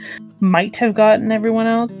entity that might have gotten everyone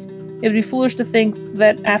else, it would be foolish to think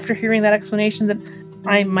that after hearing that explanation that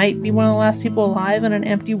I might be one of the last people alive in an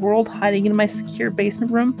empty world hiding in my secure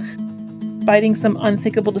basement room, fighting some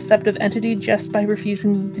unthinkable deceptive entity just by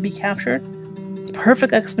refusing to be captured. It's a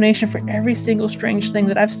perfect explanation for every single strange thing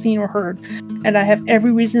that I've seen or heard, and I have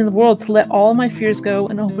every reason in the world to let all my fears go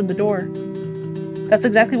and open the door. That's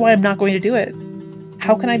exactly why I'm not going to do it.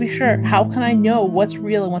 How can I be sure? How can I know what's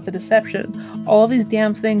real and what's a deception? All of these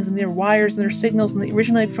damn things and their wires and their signals, and they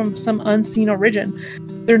originate from some unseen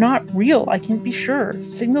origin. They're not real, I can't be sure.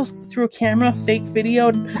 Signals through a camera, fake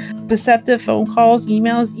video, deceptive phone calls,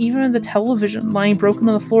 emails, even the television lying broken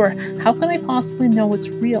on the floor. How can I possibly know it's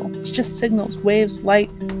real? It's just signals, waves, light.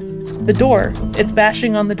 The door. It's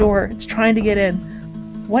bashing on the door. It's trying to get in.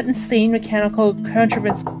 What insane mechanical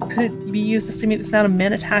contrivance could be used to simulate the sound of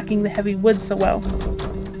men attacking the heavy wood so well?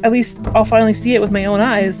 At least I'll finally see it with my own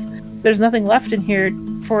eyes. There's nothing left in here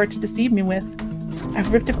for it to deceive me with.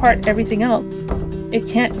 I've ripped apart everything else. It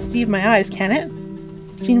can't deceive my eyes, can it?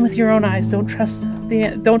 Seen with your own eyes. Don't trust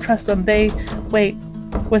them. Wait.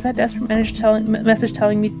 Was that desperate message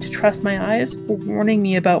telling me to trust my eyes, or warning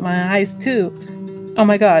me about my eyes too? Oh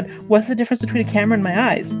my god, what's the difference between a camera and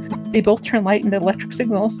my eyes? They both turn light into electric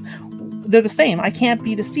signals. They're the same. I can't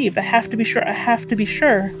be deceived. I have to be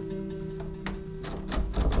sure.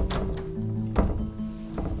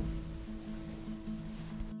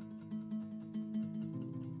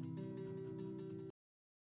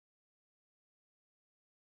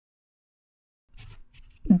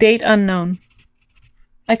 Date unknown.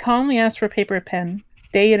 I calmly asked for a paper and pen,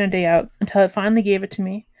 day in and day out, until it finally gave it to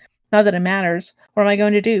me. Not that it matters. What am I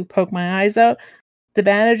going to do? Poke my eyes out? The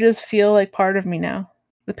bandages feel like part of me now.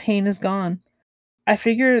 The pain is gone. I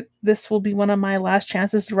figure this will be one of my last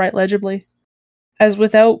chances to write legibly. As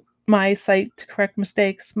without my sight to correct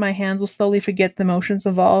mistakes, my hands will slowly forget the motions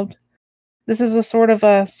involved. This is a sort of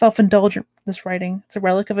a self-indulgent, this writing. It's a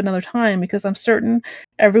relic of another time, because I'm certain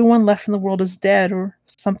everyone left in the world is dead, or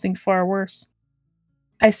something far worse.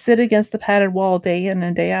 I sit against the padded wall day in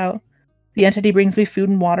and day out. The entity brings me food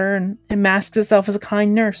and water, and it masks itself as a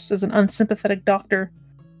kind nurse, as an unsympathetic doctor.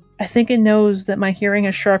 I think it knows that my hearing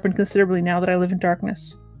has sharpened considerably now that I live in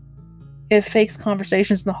darkness. It fakes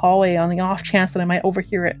conversations in the hallway on the off chance that I might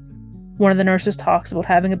overhear it. One of the nurses talks about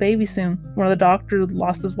having a baby soon. One of the doctors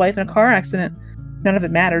lost his wife in a car accident. None of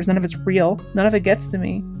it matters. None of it's real. None of it gets to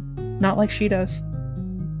me. Not like she does.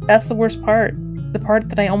 That's the worst part. The part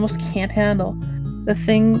that I almost can't handle. The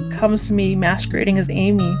thing comes to me masquerading as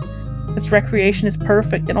Amy. Its recreation is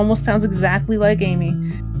perfect. It almost sounds exactly like Amy.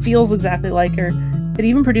 Feels exactly like her. It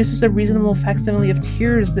even produces a reasonable facsimile of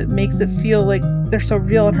tears that makes it feel like they're so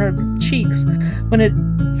real in her cheeks. When it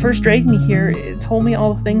first dragged me here, it told me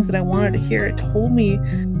all the things that I wanted to hear. It told me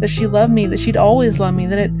that she loved me, that she'd always loved me,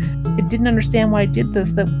 that it didn't understand why I did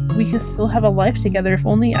this, that we could still have a life together if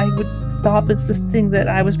only I would stop insisting that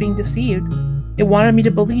I was being deceived. It wanted me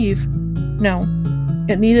to believe. No,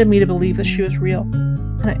 it needed me to believe that she was real.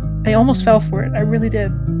 And I almost fell for it. I really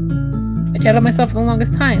did. I doubted myself for the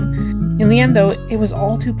longest time. In the end, though, it was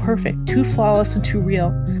all too perfect, too flawless, and too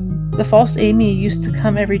real. The false Amy used to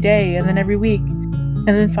come every day, and then every week, and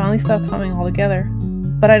then finally stopped coming altogether.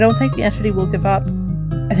 But I don't think the entity will give up.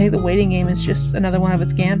 I think the waiting game is just another one of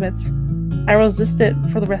its gambits. I will resist it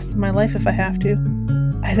for the rest of my life if I have to.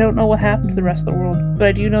 I don't know what happened to the rest of the world, but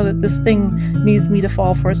I do know that this thing needs me to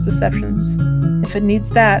fall for its deceptions. If it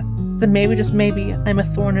needs that, then maybe, just maybe, I'm a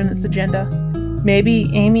thorn in its agenda. Maybe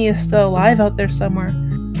Amy is still alive out there somewhere,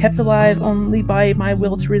 kept alive only by my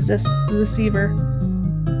will to resist the deceiver.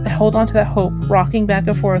 I hold on to that hope, rocking back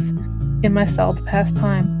and forth in my cell to pass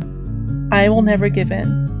time. I will never give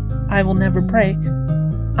in. I will never break.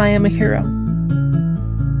 I am a hero.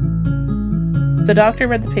 The doctor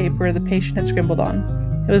read the paper the patient had scribbled on.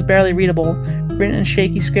 It was barely readable, written in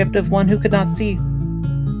shaky script of one who could not see.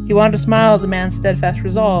 He wanted to smile at the man's steadfast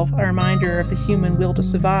resolve, a reminder of the human will to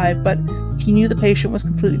survive, but he knew the patient was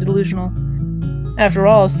completely delusional. After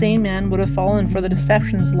all, a sane man would have fallen for the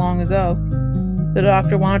deceptions long ago. The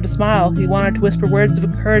doctor wanted to smile. He wanted to whisper words of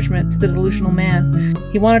encouragement to the delusional man.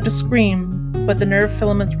 He wanted to scream, but the nerve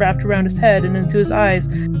filaments wrapped around his head and into his eyes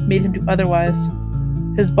made him do otherwise.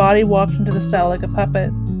 His body walked into the cell like a puppet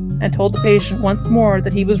and told the patient once more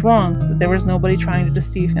that he was wrong, that there was nobody trying to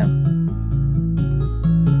deceive him.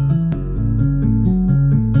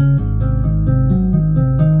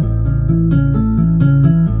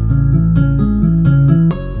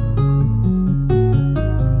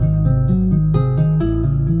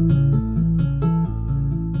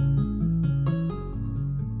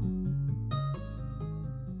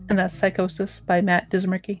 And that's Psychosis by Matt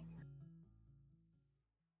Dismerky.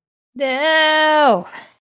 No!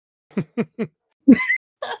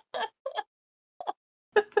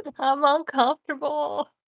 I'm uncomfortable.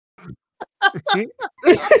 I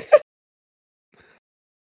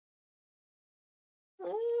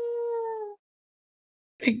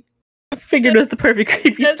figured it was the perfect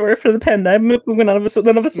creepy story for the pandemic when none of us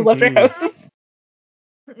left our houses.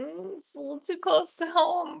 It's a little too close to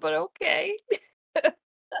home, but okay.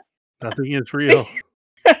 Nothing is real.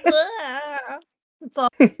 It's all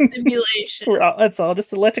simulation. It's all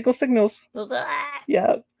just electrical signals.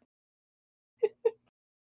 Yeah.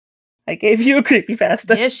 I gave you a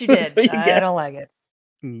creepypasta. Yes, you did. I don't like it.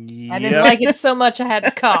 Yep. I didn't like it so much I had to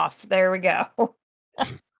cough. There we go.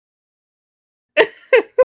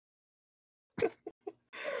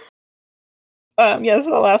 So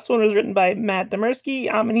the last one was written by Matt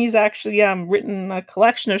Demersky, and he's actually written a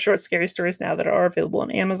collection of short scary stories now that are available on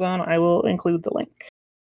Amazon. I will include the link.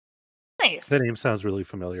 Nice. That name sounds really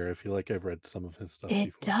familiar. I feel like I've read some of his stuff before.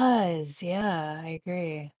 It does, yeah, I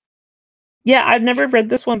agree. Yeah, I've never read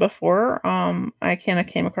this one before. I kind of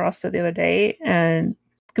came across it the other day and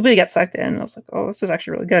completely got sucked in. I was like, oh, this is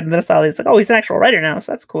actually really good. And then I saw it's like, oh, he's an actual writer now,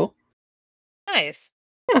 so that's cool. Nice.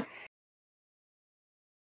 Yeah.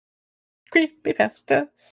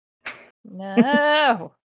 Creepypastas.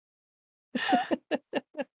 No.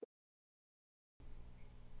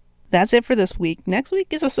 That's it for this week. Next week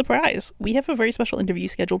is a surprise. We have a very special interview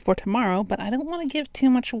scheduled for tomorrow, but I don't want to give too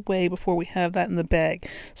much away before we have that in the bag.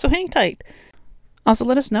 So hang tight. Also,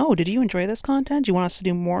 let us know, did you enjoy this content? Do you want us to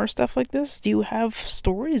do more stuff like this? Do you have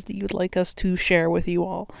stories that you'd like us to share with you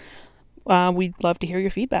all? We'd love to hear your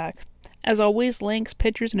feedback. As always, links,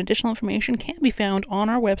 pictures, and additional information can be found on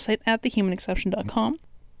our website at thehumanexception.com.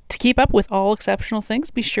 To keep up with all exceptional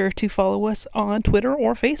things, be sure to follow us on Twitter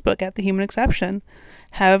or Facebook at The Human Exception.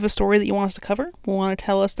 Have a story that you want us to cover, want to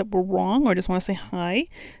tell us that we're wrong, or just want to say hi,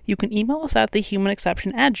 you can email us at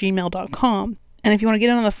thehumanexception@gmail.com. And if you want to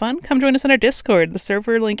get in on the fun, come join us on our Discord. The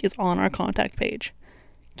server link is on our contact page.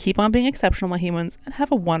 Keep on being exceptional, my humans, and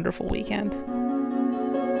have a wonderful weekend.